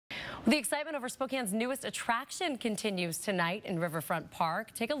The excitement over Spokane's newest attraction continues tonight in Riverfront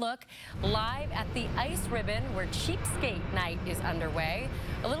Park. Take a look live at the Ice Ribbon, where Cheapskate Night is underway.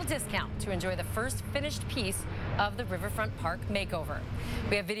 A little discount to enjoy the first finished piece of the Riverfront Park makeover.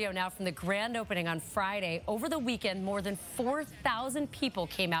 We have video now from the grand opening on Friday. Over the weekend, more than 4,000 people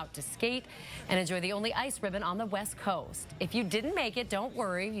came out to skate and enjoy the only ice ribbon on the West Coast. If you didn't make it, don't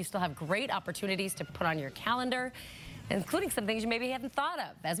worry. You still have great opportunities to put on your calendar, including some things you maybe haven't thought of.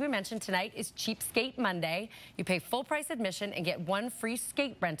 As we mentioned, tonight is Cheapskate Monday. You pay full price admission and get one free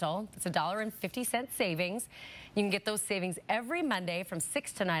skate rental. That's $1.50 savings. You can get those savings every Monday from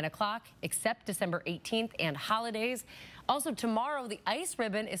 6 to 9 o'clock, except December 18th and holidays. Also, tomorrow, the Ice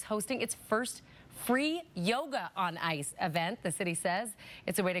Ribbon is hosting its first free yoga on ice event. The city says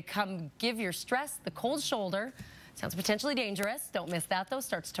it's a way to come give your stress the cold shoulder. Sounds potentially dangerous. Don't miss that, though.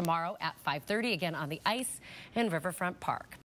 Starts tomorrow at 5:30, again on the ice in Riverfront Park.